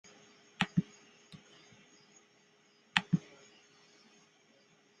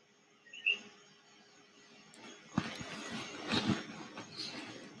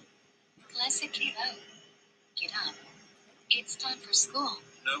time for school.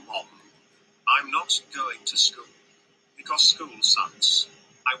 No, Mom. I'm not going to school. Because school sucks.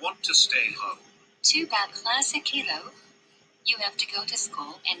 I want to stay home. Too bad, classic Caillou. You have to go to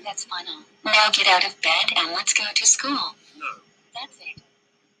school, and that's final. Now get out of bed and let's go to school. No. That's it.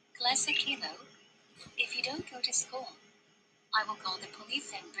 Classic Caillou. If you don't go to school, I will call the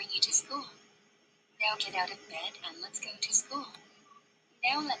police and bring you to school. Now get out of bed and let's go to school.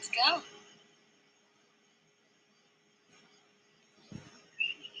 Now let's go.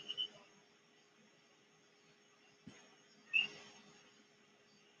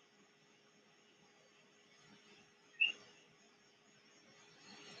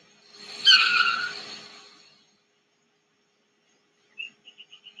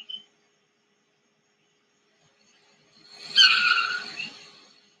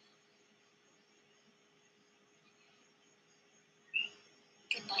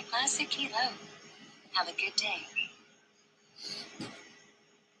 Goodbye, classic Caillou. Have a good day.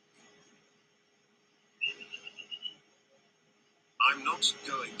 I'm not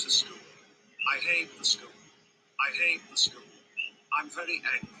going to school. I hate the school. I hate the school. I'm very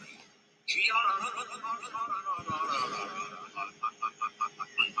angry.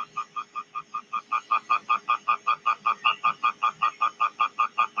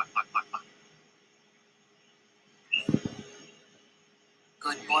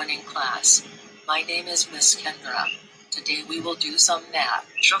 Good morning, class. My name is Miss Kendra. Today we will do some math.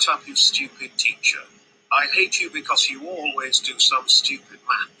 Shut up, you stupid teacher. I hate you because you always do some stupid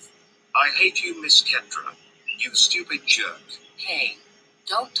math. I hate you, Miss Kendra. You stupid jerk. Hey,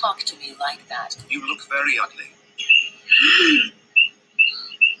 don't talk to me like that. You look very ugly.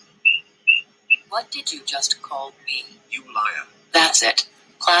 What did you just call me? You liar. That's it.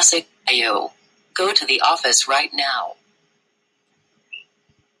 Classic Caillou. Go to the office right now.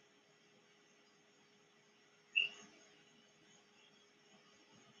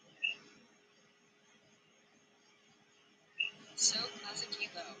 So, Classic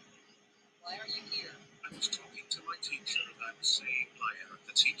Caillou, why are you here? I was talking to my teacher and I was saying liar at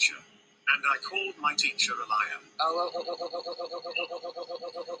the teacher. And I called my teacher a liar.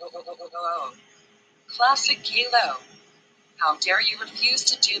 Classic Caillou. How dare you refuse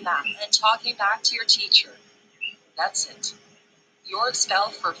to do that and talking back to your teacher? That's it. You're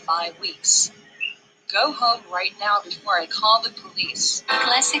expelled for 5 weeks. Go home right now before I call the police.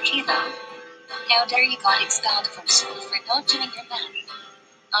 Classic Caillou. How dare you got expelled from school for not doing your math?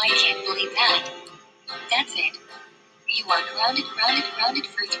 I can't believe that. That's it. You are grounded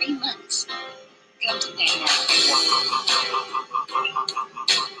for 3 months. Go to bed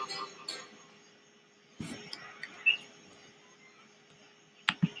now.